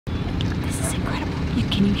incredible.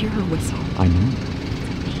 Can you hear her whistle? I know.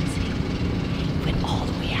 It's amazing. He went all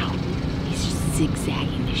the way out. He's just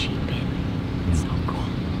zigzagging the sheep in. It's so cool.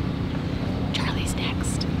 Charlie's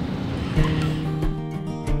next.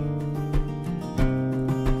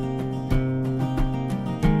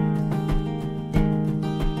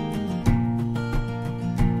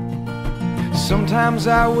 Sometimes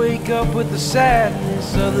I wake up with the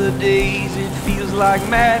sadness, other days it feels like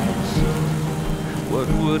madness. What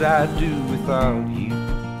would I do without you?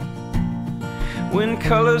 When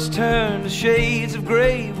colors turn to shades of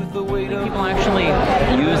gray with the weight of... People actually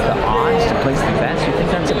use the odds to place the bets. You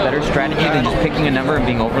think that's a better strategy than just picking a number and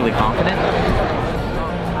being overly confident?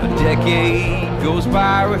 A decade goes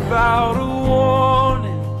by without a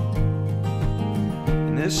warning,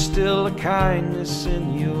 and there's still a kindness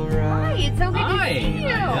in your eyes. Hi, it's so good to see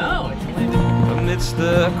you. Amidst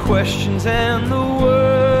the questions and the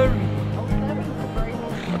worry,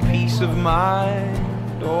 a peace of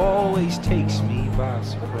mind always takes me by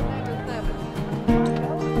surprise.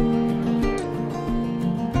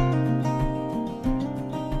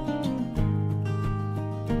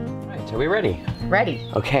 Right, are we ready?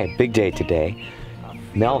 Ready. Okay, big day today.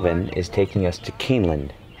 Melvin is taking us to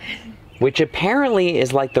Keeneland, which apparently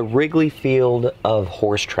is like the Wrigley Field of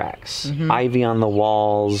horse tracks. Ivy on the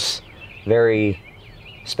walls, very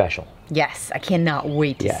special. Yes, I cannot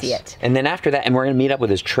wait to see it. And then after that, and we're gonna meet up with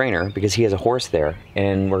his trainer because he has a horse there,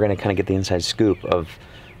 and we're gonna kind of get the inside scoop of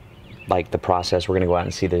like the process. We're gonna go out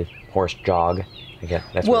and see the horse jog. Yeah,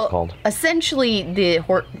 that's what it's called. Essentially, the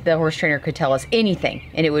horse trainer could tell us anything,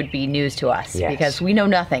 and it would be news to us because we know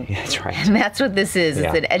nothing. That's right. And that's what this is.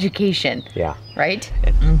 It's an education. Yeah. Right?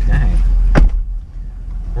 Okay.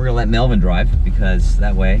 We're gonna let Melvin drive because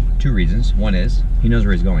that way, two reasons. One is he knows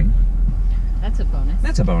where he's going. That's a bonus.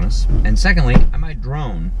 That's a bonus. And secondly, I might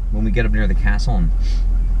drone when we get up near the castle and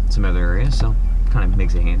some other areas, so kind of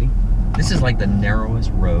makes it handy. This is like the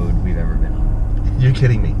narrowest road we've ever been on. You're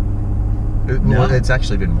kidding me. No. Well, it's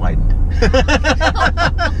actually been widened.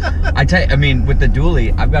 I tell you, I mean, with the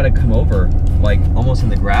dually, I've got to come over like almost in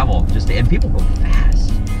the gravel, and people go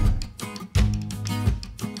fast.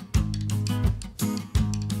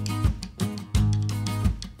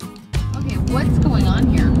 Okay, what's going on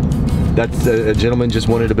here? That's a gentleman just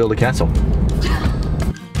wanted to build a castle.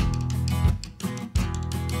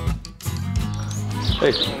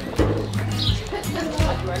 Hey.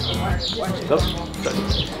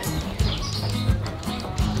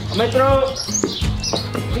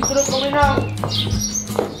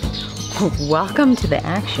 Welcome to the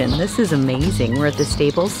action. This is amazing. We're at the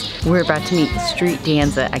stables. We're about to meet Street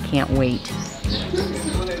Danza. I can't wait.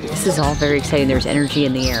 This is all very exciting. There's energy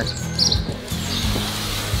in the air.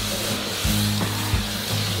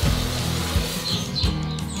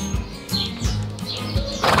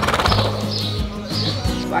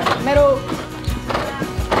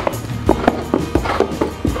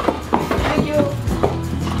 Thank you.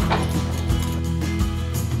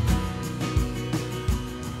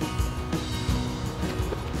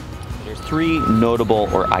 There's three notable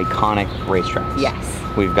or iconic racetracks.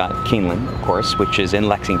 Yes. We've got Keeneland, of course, which is in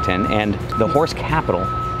Lexington, and the horse capital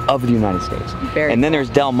of the United States. And then there's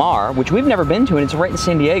Del Mar, which we've never been to, and it's right in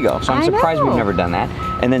San Diego, so I'm surprised we've never done that.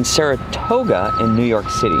 And then Saratoga in New York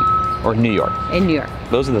City, or New York. In New York.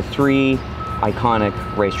 Those are the three iconic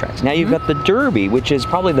racetracks. Now you've got the Derby, which is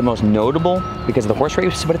probably the most notable because of the horse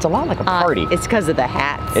race, but it's a lot like a party. It's because of the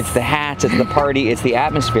hats. It's the hats, it's the party, it's the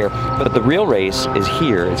atmosphere. But the real race is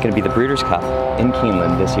here. It's going to be the Breeders' Cup in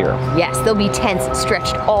Keeneland this year. Yes, there'll be tents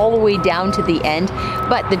stretched all the way down to the end.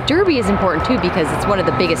 But the Derby is important too because it's one of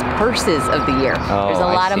the biggest purses of the year. Oh, there's a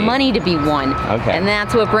lot of money to be won. Okay. And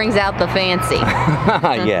that's what brings out the fancy.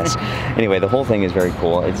 Yes. Anyway, the whole thing is very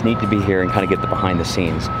cool. It's neat to be here and kind of get the behind the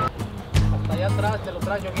scenes.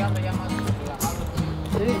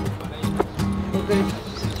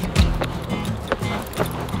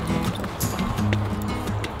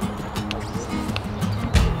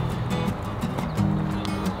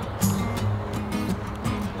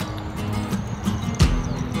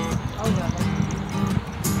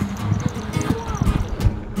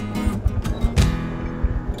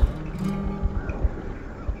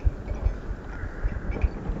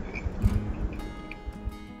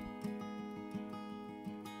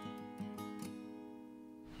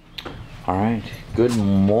 All right, good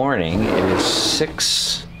morning. It is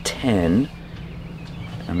 6:10.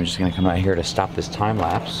 I'm just gonna come out here to stop this time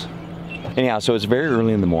lapse. Anyhow, so it's very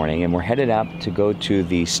early in the morning and we're headed up to go to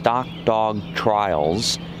the stock dog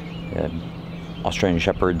trials. Australian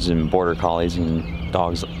Shepherds and Border Collies and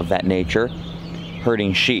dogs of that nature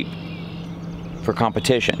herding sheep for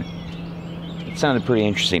competition. It sounded pretty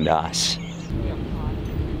interesting to us.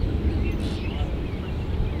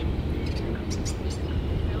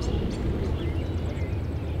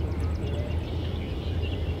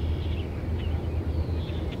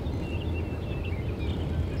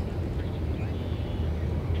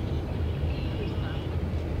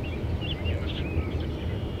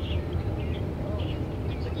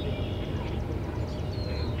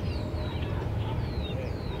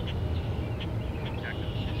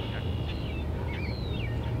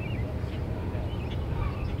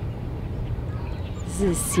 This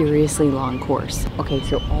is a seriously long course. Okay,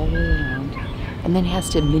 so all the way around, and then has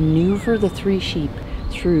to maneuver the 3 sheep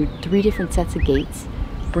through 3 different sets of gates,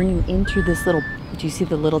 bring them in through this little, do you see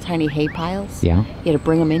the little tiny hay piles? Yeah. He had to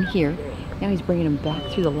bring them in here. Now he's bringing them back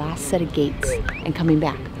through the last set of gates and coming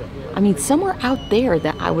back. I mean, somewhere out there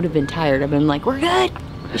that I would have been tired. I've been like, we're good,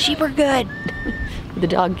 the sheep are good. The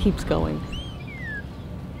dog keeps going.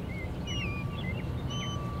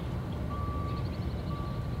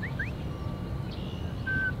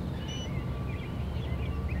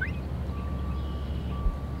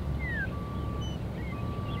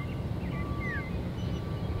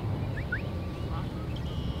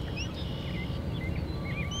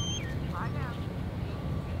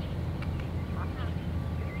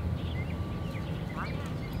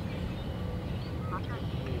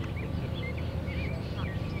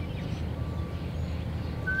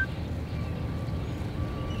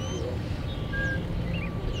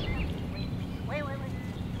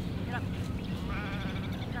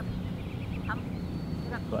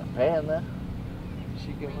 Fan there.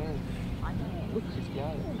 She can win. Look, she's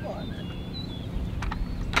got it.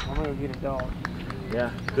 I'm gonna get a dog.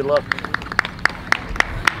 Yeah, good luck.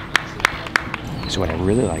 So what I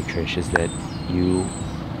really like, Trish, is that you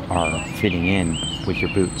are fitting in with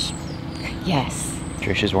your boots. Yes.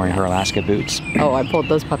 Trish is wearing her Alaska boots. Oh, I pulled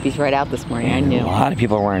those puppies right out this morning. And I knew. a lot of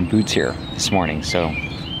people are wearing boots here this morning, so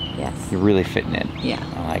Yes. you're really fitting in. Yeah.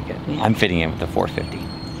 I like it. Yeah. I'm fitting in with the 450.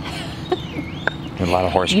 There's a lot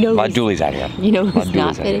of horse, You know a lot of who's- dualies out here. You know A lot who's of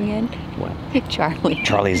not dualies out fitting here. in? What? Charlie.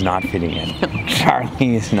 Charlie is not fitting in.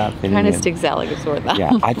 Charlie is not fitting Kind in. of sticks out like a sore thumb.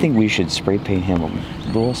 Yeah, I think we should spray paint him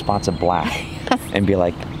little spots of black and be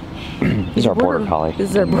like, this is our border collie.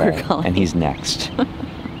 This is our border Right. collie. And he's next.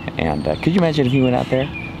 And could you imagine if he went out there?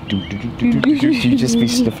 You'd just be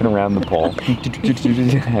sniffing around the pole.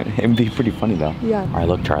 It'd be pretty funny though. Yeah. All right,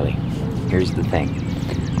 look, Charlie, here's the thing.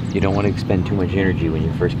 You don't want to expend too much energy when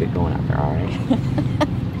you first get going out there, all right?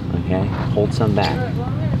 Okay? Hold some back,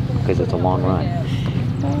 because it's a long run.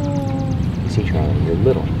 You see, Charlie, you're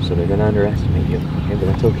little, so they're going to underestimate you. Okay, but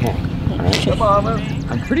that's okay. All right? Come on, man.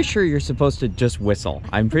 I'm pretty sure you're supposed to just whistle.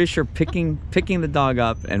 I'm pretty sure picking the dog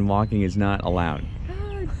up and walking is not allowed.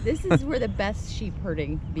 This is where the best sheep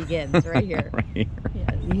herding begins, right here. Right here.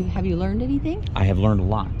 Yeah. Have you learned anything? I have learned a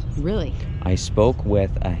lot. Really? I spoke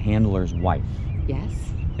with a handler's wife, Yes.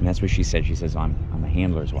 and that's what she said. She says, I'm a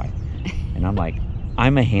handler's wife. And I'm like,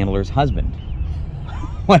 I'm a handler's husband.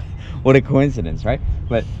 What a coincidence, right?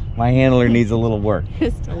 But my handler needs a little work.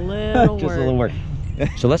 Just a little Just a little work.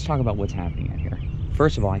 So let's talk about what's happening out here.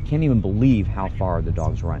 First of all, I can't even believe how far the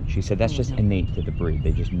dogs run. She said that's just innate to the breed.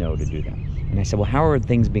 They just know to do that. And I said, well, how are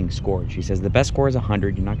things being scored? She says the best score is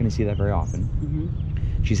 100. You're not going to see that very often.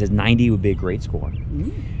 Mm-hmm. She says 90 would be a great score.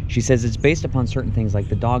 Mm. She says it's based upon certain things, like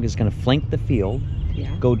the dog is going to flank the field,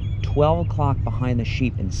 Yeah. go 12 o'clock behind the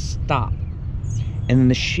sheep and stop. And then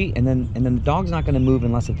the sheep, and then the dog's not going to move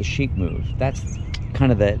unless if the sheep move. That's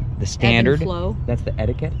kind of the standard. Ebb and flow. That's the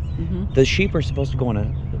etiquette. Mm-hmm. The sheep are supposed to go in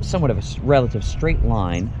a somewhat of a relative straight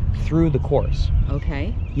line through the course.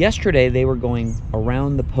 Okay. Yesterday they were going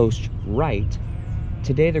around the post right.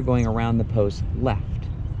 Today they're going around the post left.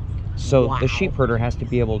 So Wow. the sheep herder has to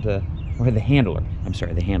be able to, or the handler. I'm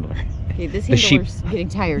sorry, the handler. Okay, this The sheep- handler's getting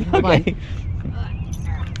tired. Hold Okay.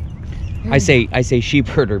 I say sheep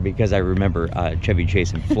herder because I remember Chevy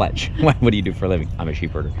Chase and Fletch. What do you do for a living? I'm a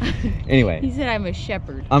sheep herder. on. He Anyway, said I'm a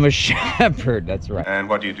shepherd. I'm a shepherd. That's right. And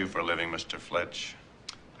what do you do for a living, Mr. Fletch?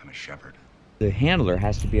 I'm a shepherd. The handler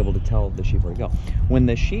has to be able to tell the sheep where to go. When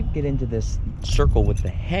the sheep get into this circle with the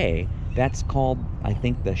hay, that's called, I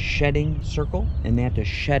think, the shedding circle, and they have to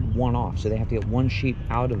shed one off. So they have to get one sheep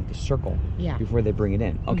out of the circle Yeah. before they bring it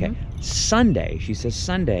in. Okay. Sunday, she says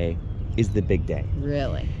Sunday is the big day.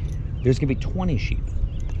 Really? There's gonna be 20 sheep.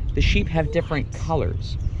 The sheep have different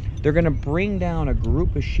colors. They're gonna bring down a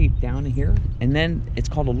group of sheep down here, and then it's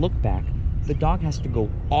called a look back. The dog has to go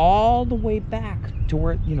all the way back to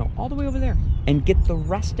where, all the way over there and get the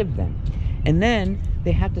rest of them. And then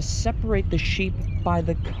they have to separate the sheep by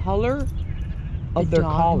the color of The their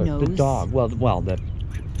dog collar. knows? The dog. Well, the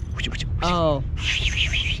Oh.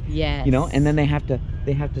 fish. Yes. You know, and then they have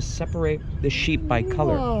to separate the sheep by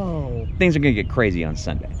color. Whoa. Things are gonna get crazy on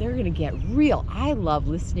Sunday. They're gonna get real. I love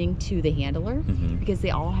listening to the handler because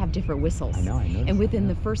they all have different whistles. I know. And within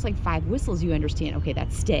the first like 5 whistles, you understand. Okay,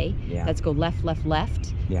 that's stay. Yeah. Let's go left, left,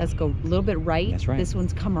 left. Yeah. Let's go a little bit right. That's right. This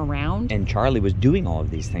one's come around. And Charlie was doing all of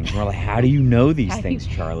these things. And we're like, how do you know these things,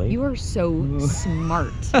 Charlie? You are so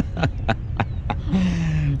smart.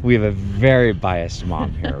 We have a very biased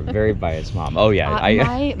mom here. Very biased mom. Oh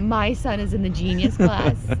yeah. My son is in the genius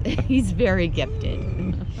class. He's very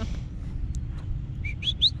gifted.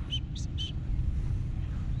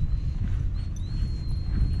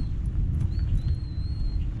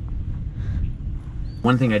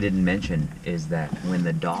 One thing I didn't mention is that when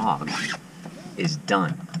the dog is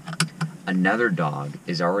done, another dog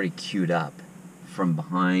is already queued up from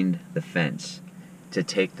behind the fence to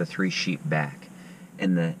take the 3 sheep back.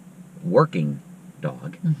 And the working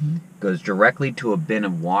dog goes directly to a bin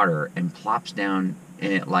of water and plops down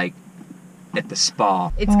in it like at the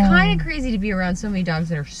spa. It's kind of crazy to be around so many dogs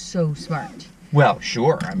that are so smart. Well,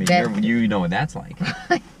 sure. I mean, you know what that's like.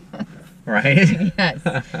 Right? Yes.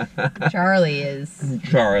 Charlie is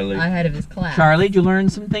Charlie. ahead of his class. Charlie, did you learn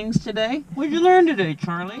some things today? What did you learn today,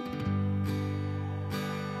 Charlie?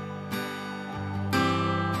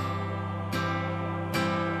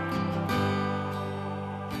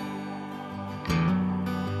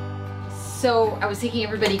 So I was thinking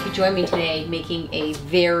everybody could join me today making a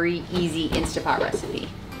very easy Instapot recipe.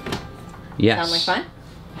 Yes. Sound like fun?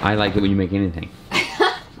 I like it when you make anything.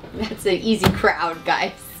 That's an easy crowd,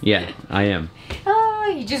 guys. Yeah, I am.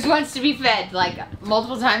 Oh, he just wants to be fed like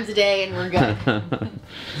multiple times a day and we're good. All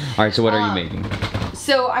right, so what are you making?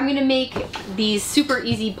 So I'm gonna make these super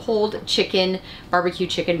easy pulled chicken, barbecue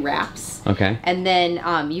chicken wraps. Okay. And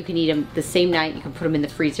then you can eat them the same night. You can put them in the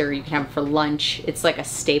freezer. You can have them for lunch. It's like a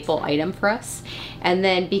staple item for us. And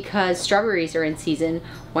then because strawberries are in season,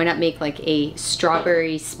 why not make like a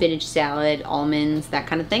strawberry spinach salad, almonds, that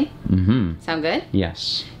kind of thing? Mm-hmm. Sound good?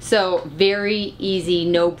 Yes. So very easy,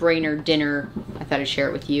 no-brainer dinner. I thought I'd share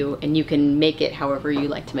it with you, and you can make it however you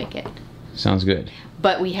like to make it. Sounds good.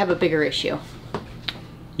 But we have a bigger issue.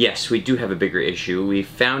 Yes, we do have a bigger issue. We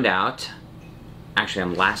found out, actually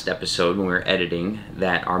on last episode when we were editing,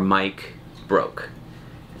 that our mic broke.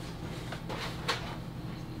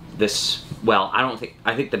 I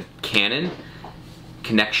think the Canon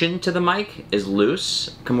connection to the mic is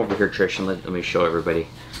loose. Come over here, Trish, and let me show everybody.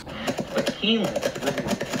 But he lives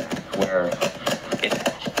where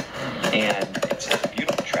it's a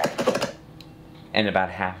beautiful track. And about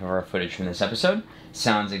half of our footage from this episode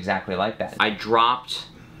sounds exactly like that. I dropped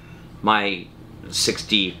my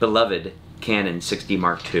beloved Canon 6D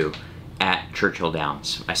Mark II at Churchill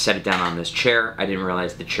Downs. I set it down on this chair. I didn't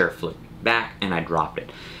realize the chair flipped back and I dropped it.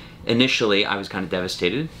 Initially, I was kind of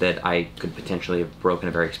devastated that I could potentially have broken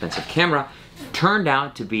a very expensive camera. Turned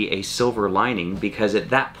out to be a silver lining because at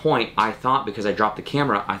that point, I thought because I dropped the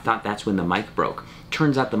camera, I thought that's when the mic broke.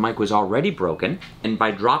 Turns out the mic was already broken, and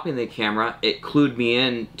by dropping the camera, it clued me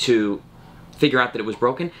in to figure out that it was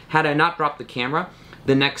broken. Had I not dropped the camera,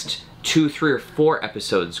 the next 2, 3, or 4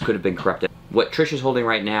 episodes could have been corrupted. What Trish is holding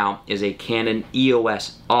right now is a Canon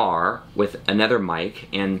EOS R with another mic,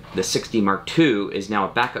 and the 6D Mark II is now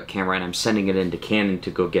a backup camera, and I'm sending it into Canon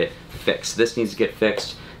to go get fixed. This needs to get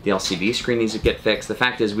fixed. The LCD screen needs to get fixed. The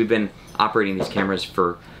fact is we've been operating these cameras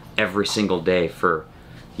for every single day for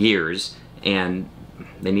years, and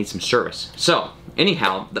they need some service. So,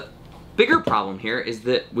 anyhow, the bigger problem here is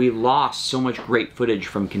that we lost so much great footage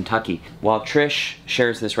from Kentucky. While Trish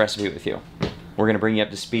shares this recipe with you, we're gonna bring you up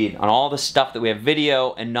to speed on all the stuff that we have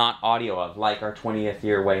video and not audio of, like our 20th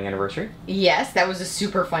year wedding anniversary. Yes, that was a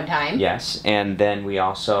super fun time. Yes, and then we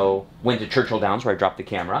also went to Churchill Downs where I dropped the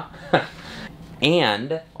camera.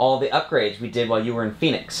 And all the upgrades we did while you were in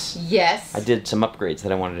Phoenix. Yes. I did some upgrades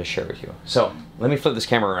that I wanted to share with you. So, let me flip this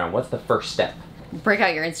camera around. What's the first step? Break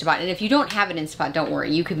out your Instapot. And if you don't have an Instapot, don't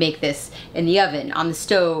worry. You could make this in the oven, on the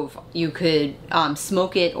stove. You could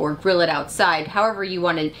smoke it or grill it outside. However you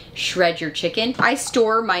want to shred your chicken. I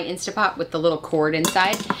store my Instapot with the little cord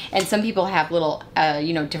inside. And some people have little,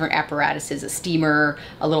 different apparatuses, a steamer,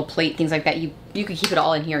 a little plate, things like that. You could keep it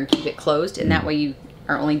all in here and keep it closed. And that way you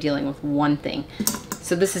are only dealing with one thing.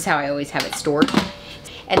 So this is how I always have it stored.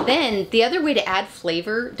 And then the other way to add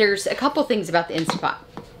flavor, there's a couple things about the Instapot.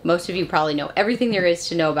 Most of you probably know everything there is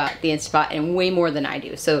to know about the Instapot and way more than I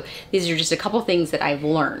do. So these are just a couple things that I've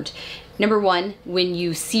learned. Number one, when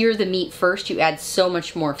you sear the meat first, you add so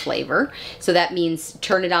much more flavor. So that means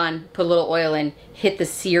turn it on, put a little oil in, hit the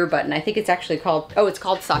sear button. I think it's actually called, oh, it's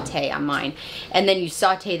called saute on mine. And then you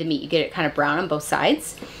saute the meat, you get it kind of brown on both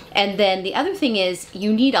sides. And then the other thing is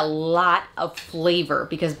you need a lot of flavor,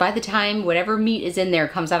 because by the time whatever meat is in there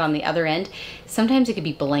comes out on the other end, sometimes it could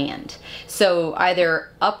be bland. So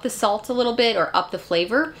either up the salt a little bit or up the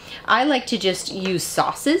flavor. I like to just use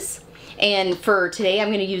sauces. And for today, I'm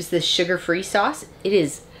going to use this sugar-free sauce. It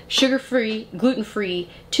is sugar-free, gluten-free,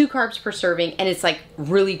 2 carbs per serving, and it's like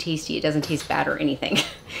really tasty. It doesn't taste bad or anything,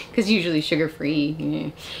 because usually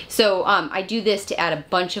sugar-free. So I do this to add a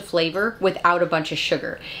bunch of flavor without a bunch of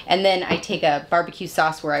sugar. And then I take a barbecue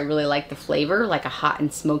sauce where I really like the flavor, like a hot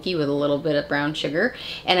and smoky with a little bit of brown sugar,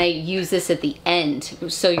 and I use this at the end,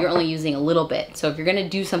 so you're only using a little bit. So if you're gonna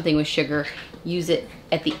do something with sugar, use it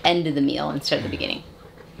at the end of the meal instead of the beginning.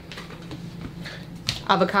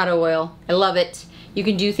 Avocado oil, I love it. You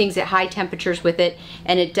can do things at high temperatures with it,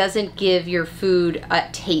 and it doesn't give your food a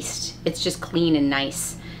taste. It's just clean and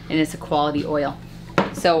nice, and it's a quality oil.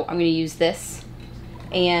 So I'm gonna use this,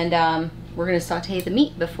 and we're gonna saute the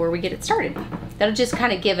meat before we get it started. That'll just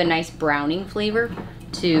kind of give a nice browning flavor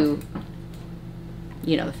to,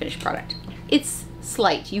 you know, the finished product. It's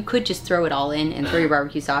slight. You could just throw it all in and throw your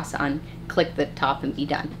barbecue sauce on, click the top, and be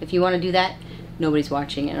done. If you wanna do that, nobody's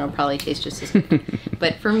watching, and it'll probably taste just as good.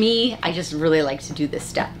 But for me, I just really like to do this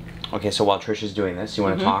step. Okay, so while Trish is doing this, you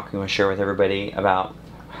want to talk? You want to share with everybody about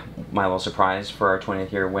my little surprise for our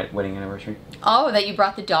 20th year wedding anniversary? Oh, that you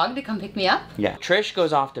brought the dog to come pick me up? Yeah. Trish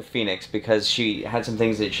goes off to Phoenix because she had some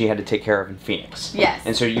things that she had to take care of in Phoenix. Yes.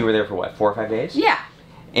 And so you were there for what, 4 or 5 days? Yeah.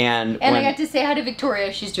 And I got to say hi to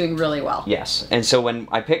Victoria. She's doing really well. Yes. And so when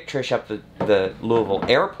I picked Trish up the Louisville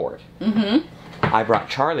airport, I brought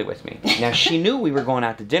Charlie with me. Now, she knew we were going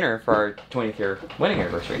out to dinner for our 20th year wedding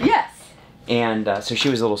anniversary. Yes. And so she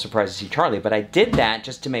was a little surprised to see Charlie, but I did that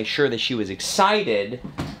just to make sure that she was excited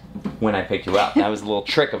when I picked you up. That was a little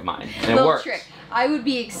trick of mine, and it worked. Trick. I would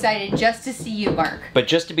be excited just to see you, Mark. But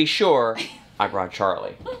just to be sure, I brought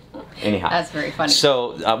Charlie. Anyhow. That's very funny.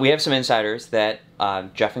 So we have some insiders that,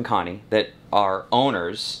 Jeff and Connie, that are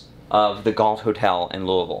owners of the Galt Hotel in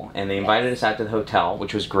Louisville. And they invited us out to the hotel,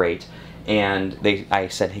 which was great. And I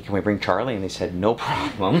said, hey, can we bring Charlie? And they said, no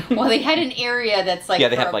problem. Well, they had an area that's like, yeah,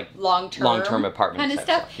 they have like long-term apartment kind of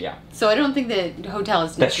stuff. Yeah. So I don't think the hotel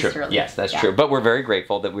is necessarily. That's true. Yes, that's true. But we're very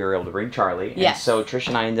grateful that we were able to bring Charlie. Yes. And so Trish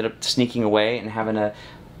and I ended up sneaking away and having a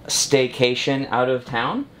staycation out of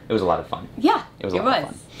town. It was a lot of fun. Yeah, it was a lot of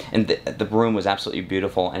fun. And the room was absolutely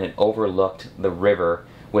beautiful, and it overlooked the river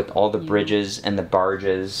with all the bridges and the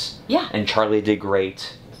barges. Yeah. And Charlie did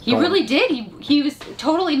great. He really did. He was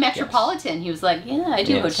totally metropolitan. Yes. He was like, yeah, I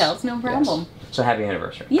do hotels, no problem. Yes. So happy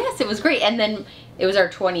anniversary. Yes, it was great. And then it was our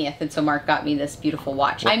 20th, and so Mark got me this beautiful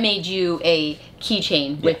watch. I made you a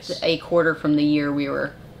keychain with a quarter from the year we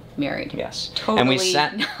were married. Yes. Totally and we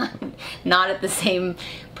sat not at the same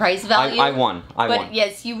price value. I won. I won.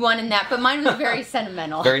 Yes, you won in that, but mine was very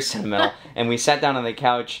sentimental. Very sentimental. And we sat down on the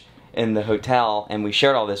couch in the hotel, and we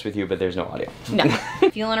shared all this with you, but there's no audio. No.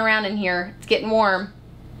 Feeling around in here. It's getting warm.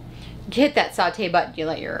 You hit that saute button, you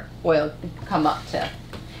let your oil come up to.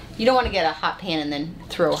 You don't want to get a hot pan and then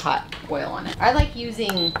throw hot oil on it. I like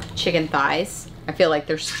using chicken thighs. I feel like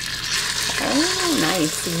there's, oh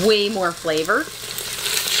nice, way more flavor.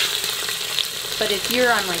 But if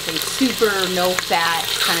you're on like a super no fat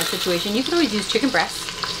kind of situation, you can always use chicken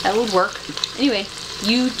breasts. That would work. Anyway,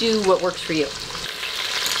 you do what works for you.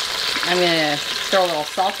 I'm gonna throw a little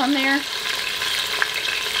salt on there.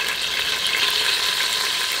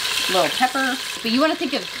 A little pepper. But you want to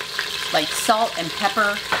think of like salt and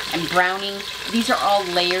pepper and browning. These are all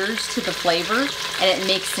layers to the flavor, and it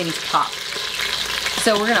makes things pop.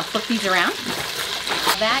 So we're gonna flip these around.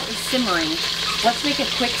 That is simmering. Let's make a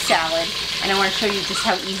quick salad, and I want to show you just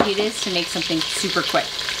how easy it is to make something super quick.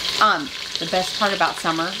 The best part about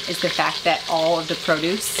summer is the fact that all of the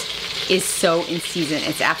produce is so in season.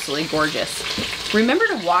 It's absolutely gorgeous. Remember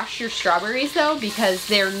to wash your strawberries though, because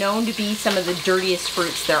they're known to be some of the dirtiest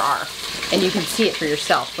fruits there are. And you can see it for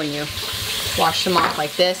yourself when you wash them off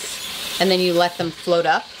like this, and then you let them float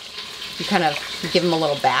up. You kind of give them a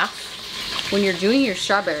little bath. When you're doing your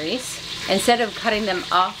strawberries, instead of cutting them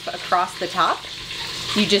off across the top,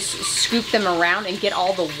 you just scoop them around and get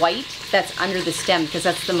all the white that's under the stem, because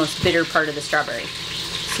that's the most bitter part of the strawberry.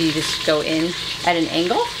 So you just go in at an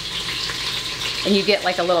angle, and you get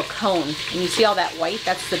like a little cone, and you see all that white?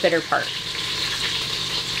 That's the bitter part.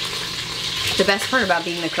 The best part about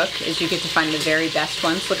being the cook is you get to find the very best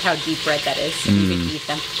ones. Look how deep red that is. You get to eat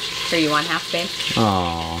them. Here, you want half, babe?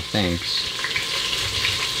 Oh, thanks.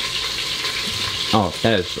 Oh,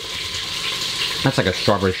 that's like a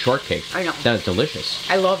strawberry shortcake. I know. That is delicious.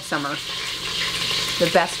 I love summer.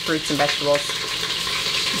 The best fruits and vegetables.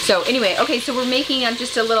 So anyway, okay, so we're making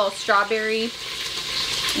just a little strawberry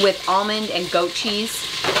with almond and goat cheese.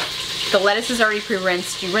 The lettuce is already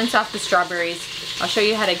pre-rinsed. You rinse off the strawberries. I'll show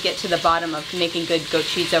you how to get to the bottom of making good goat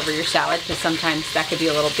cheese over your salad, because sometimes that could be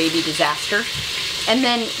a little baby disaster. And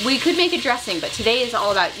then we could make a dressing, but today is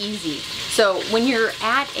all about easy. So when you're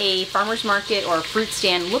at a farmer's market or a fruit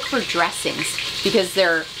stand, look for dressings because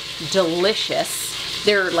they're delicious.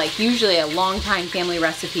 They're like usually a long time family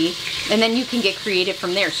recipe, and then you can get creative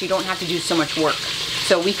from there so you don't have to do so much work.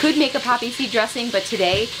 So we could make a poppy seed dressing, but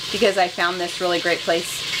today, because I found this really great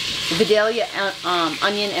place, Vidalia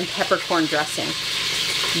onion and peppercorn dressing.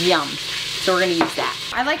 Yum. So we're gonna use that.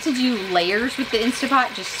 I like to do layers with the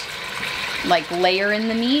Instapot, just like layer in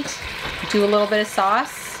the meat, do a little bit of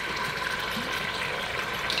sauce.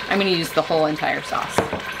 I'm gonna use the whole entire sauce.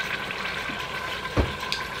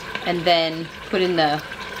 And then put in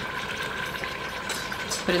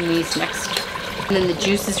these next. And then the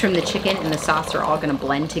juices from the chicken and the sauce are all gonna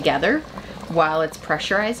blend together while it's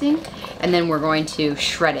pressurizing. And then we're going to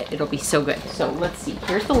shred it. It'll be so good. So let's see,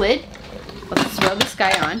 here's the lid. Let's throw this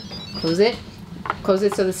guy on, close it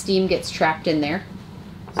so the steam gets trapped in there.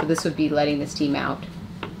 So this would be letting the steam out,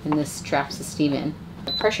 and this traps the steam in.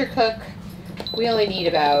 Pressure cook, we only need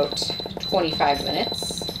about 25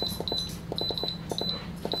 minutes.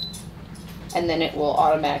 And then it will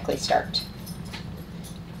automatically start.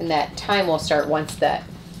 And that time will start once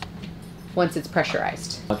it's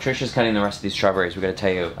pressurized. While Trisha's cutting the rest of these strawberries, we're going to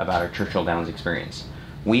tell you about our Churchill Downs experience.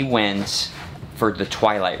 We went for the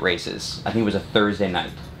twilight races. I think it was a Thursday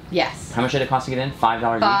night. Yes. How much did it cost to get in?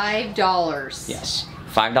 $5 each? $5. Yes.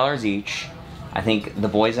 $5 each. I think the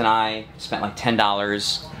boys and I spent like $10,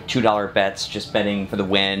 $2 bets, just betting for the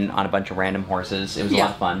win on a bunch of random horses. It was a lot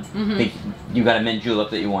of fun. I think you got a mint julep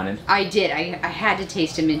that you wanted. I did. I had to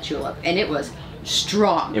taste a mint julep, and it was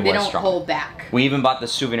strong. They don't hold back. We even bought the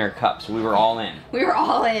souvenir cups. We were all in. We were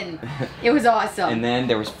all in. It was awesome. And then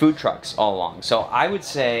there was food trucks all along. So I would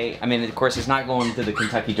say, I mean, of course, it's not going to the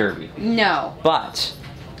Kentucky Derby. No. But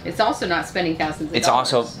it's also not spending thousands of dollars.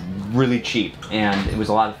 It's also really cheap, and it was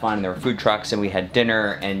a lot of fun. There were food trucks, and we had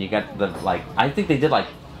dinner, and you got the, like, I think they did like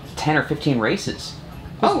 10 or 15 races.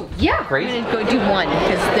 Oh, yeah. Crazy. I'm going to go do one,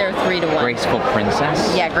 because they're 3-to-1. Graceful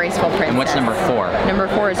Princess? Yeah, Graceful Princess. And what's number 4? Number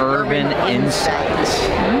 4 is Urban Insight.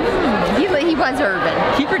 He was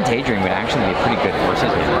urban. Keep Your Daydream would actually be a pretty good horse's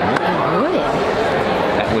name. It would.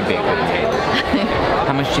 That would be a good name.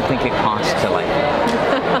 How much do you think it costs to, like,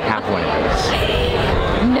 have one of these?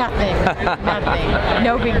 Nothing. Nothing.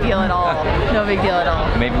 No big deal at all. No big deal at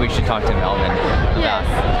all. Maybe we should talk to Melvin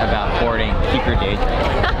about boarding Keep Your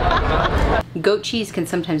Daydream. Goat cheese can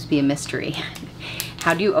sometimes be a mystery.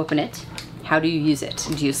 How do you open it? How do you use it?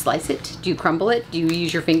 Do you slice it? Do you crumble it? Do you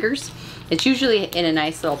use your fingers? It's usually in a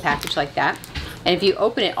nice little package like that. And if you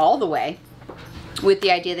open it all the way, with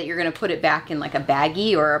the idea that you're gonna put it back in like a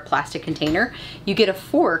baggie or a plastic container, you get a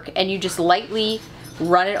fork and you just lightly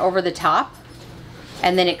run it over the top,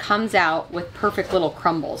 and then it comes out with perfect little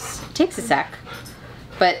crumbles. It takes a sec,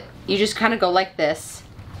 but you just kind of go like this,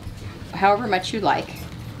 however much you like.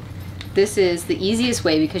 This is the easiest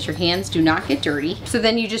way because your hands do not get dirty. So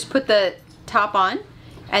then you just put the top on,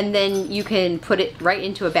 and then you can put it right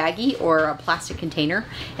into a baggie or a plastic container,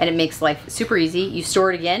 and it makes life super easy. You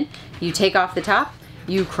store it again, you take off the top,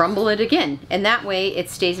 you crumble it again, and that way it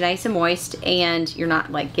stays nice and moist, and you're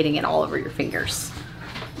not like getting it all over your fingers.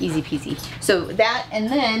 Easy peasy. So that, and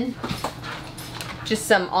then just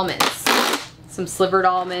some almonds. Some slivered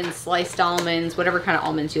almonds, sliced almonds, whatever kind of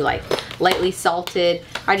almonds you like. Lightly salted.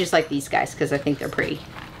 I just like these guys because I think they're pretty.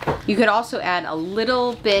 You could also add a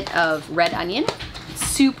little bit of red onion,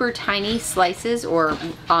 super tiny slices or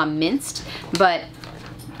minced, but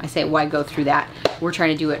I say why go through that? We're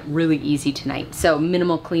trying to do it really easy tonight. So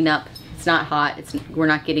minimal cleanup. It's not hot. We're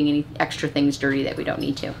not getting any extra things dirty that we don't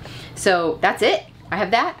need to. So that's it. I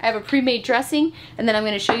have that. I have a pre-made dressing, and then I'm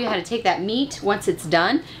going to show you how to take that meat once it's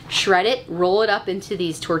done, shred it, roll it up into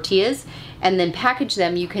these tortillas, and then package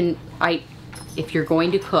them. You can, if you're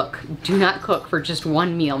going to cook, do not cook for just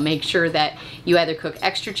one meal. Make sure that you either cook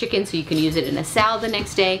extra chicken so you can use it in a salad the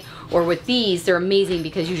next day, or with these, they're amazing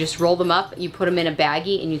because you just roll them up, you put them in a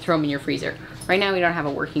baggie, and you throw them in your freezer. Right now we don't have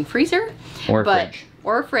a working freezer. Or a fridge.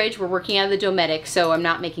 Or a fridge. We're working out of the Dometic, so I'm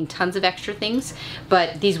not making tons of extra things,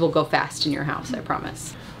 but these will go fast in your house, I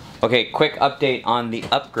promise. Okay, quick update on the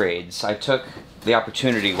upgrades. I took the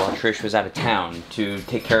opportunity while Trish was out of town to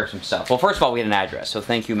take care of some stuff. Well, first of all, we had an address, so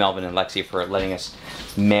thank you, Melvin and Lexi, for letting us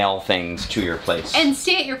mail things to your place. And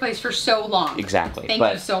stay at your place for so long. Exactly. Thank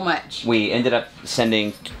you so much. We ended up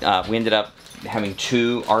having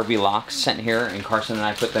 2 RV locks sent here, and Carson and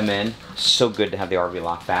I put them in. So good to have the RV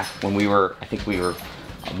lock back. When I think we were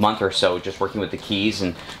a month or so just working with the keys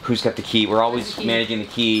and who's got the key. We're always managing the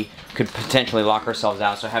key, could potentially lock ourselves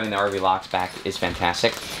out, so having the RV locks back is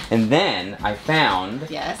fantastic. And then I found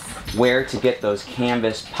where to get those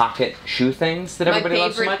canvas pocket shoe things that everybody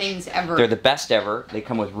loves so much. My favorite things ever. They're the best ever. They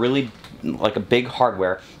come with really like a big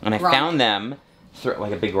hardware, and I found them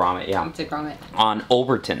like a big grommet, It's a grommet. on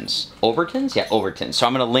Overton's. Overton's? Yeah, Overton's. So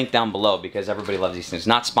I'm going to link down below because everybody loves these things.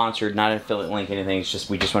 Not sponsored, not an affiliate link, anything. It's just,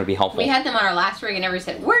 we just want to be helpful. We had them on our last rig and everybody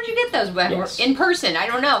said, where'd you get those? Well, in person, I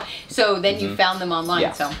don't know. So then you found them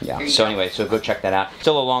online, so Anyway, so go check that out.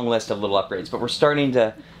 Still a long list of little upgrades, but we're starting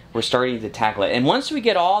to tackle it. And once we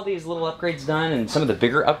get all these little upgrades done and some of the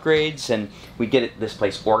bigger upgrades and we get this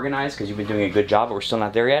place organized, because you've been doing a good job, but we're still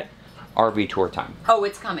not there yet, RV tour time. Oh,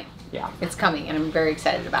 it's coming. Yeah. It's coming, and I'm very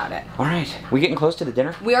excited about it. All right. We getting close to the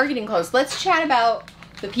dinner? We are getting close. Let's chat about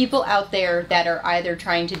the people out there that are either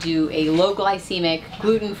trying to do a low glycemic,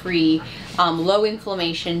 gluten-free, low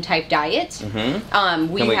inflammation type diet. Can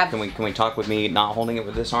we talk with me not holding it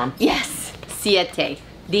with this arm? Yes. Siete.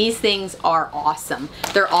 These things are awesome.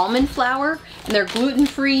 They're almond flour, and they're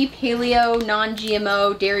gluten-free, paleo,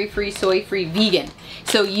 non-GMO, dairy-free, soy-free, vegan.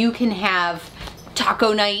 So you can have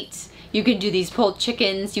taco night. You can do these pulled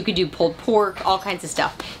chickens, you could do pulled pork, all kinds of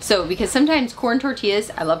stuff. So, because sometimes corn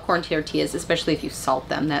tortillas, I love corn tortillas, especially if you salt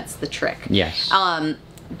them, that's the trick. Yes.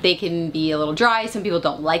 They can be a little dry, some people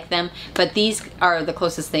don't like them, but these are the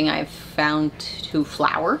closest thing I've found to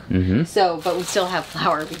flour. So, but we still have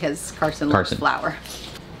flour because Carson loves flour.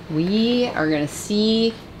 We are gonna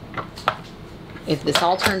see if this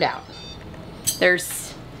all turned out.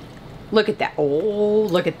 Look at that. Oh,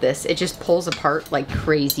 look at this. It just pulls apart like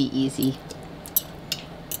crazy easy.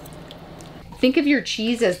 Think of your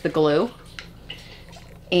cheese as the glue.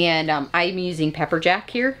 And I'm using pepper jack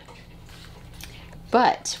here.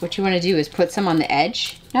 But what you want to do is put some on the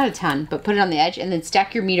edge. Not a ton, but put it on the edge and then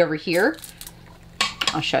stack your meat over here.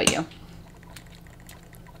 I'll show you.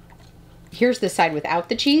 Here's the side without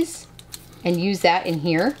the cheese. And use that in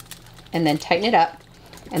here. And then tighten it up.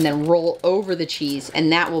 And then roll over the cheese, and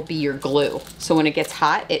that will be your glue. So when it gets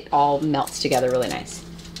hot, it all melts together really nice.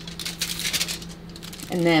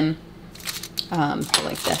 And then, go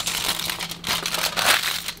like this.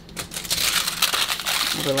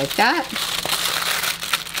 Over like that.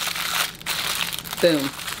 Boom.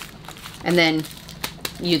 And then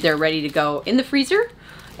they're ready to go in the freezer,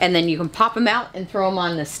 and then you can pop them out and throw them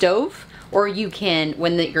on the stove. Or you can,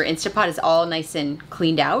 when your Instant Pot is all nice and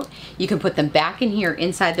cleaned out, you can put them back in here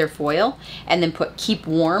inside their foil and then put keep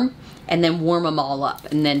warm and then warm them all up.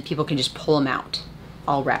 And then people can just pull them out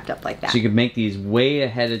all wrapped up like that. So you could make these way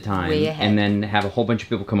ahead of time and then have a whole bunch of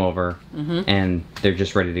people come over and they're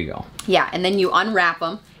just ready to go. Yeah, and then you unwrap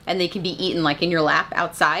them and they can be eaten like in your lap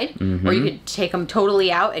outside. Or you could take them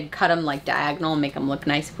totally out and cut them like diagonal and make them look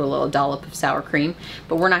nice, put a little dollop of sour cream.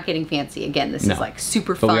 But we're not getting fancy. Again, this is like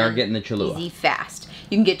super fun. But we are getting the Cholula. Easy, fast.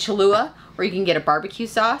 You can get Cholula or you can get a barbecue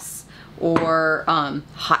sauce or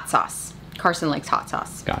hot sauce. Carson likes hot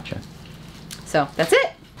sauce. Gotcha. So that's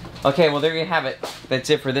it. Okay, well there you have it. That's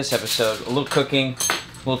it for this episode. A little cooking,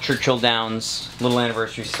 a little Churchill Downs, a little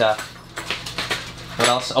anniversary stuff. What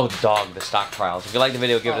else? Oh, the stock trials. If you like the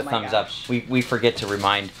video, give it a thumbs up. We forget to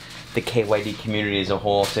remind the KYD community as a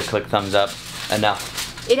whole to click thumbs up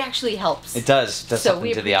enough. It actually helps. It does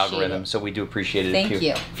something to the algorithm, so we do appreciate it. Thank if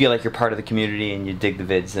you. Feel like you're part of the community and you dig the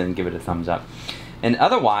vids, then give it a thumbs up. And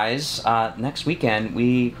otherwise, next weekend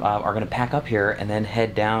we are going to pack up here and then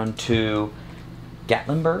head down to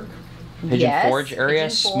Gatlinburg, Pigeon Forge area,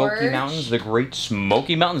 Smoky Mountains, the Great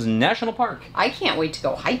Smoky Mountains National Park. I can't wait to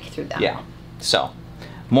go hike through them. Yeah, so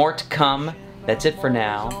more to come. That's it for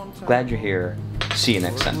now. Glad you're here. See you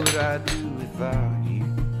next Sunday. What would I do without you?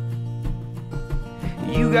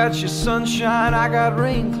 You got your sunshine, I got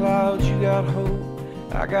rain clouds. You got hope,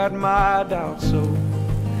 I got my doubts. So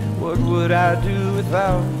what would I do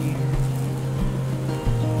without you?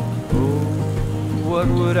 Oh, what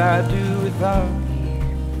would I do without you?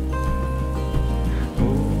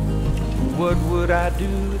 Oh, what would I do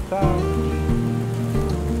without you?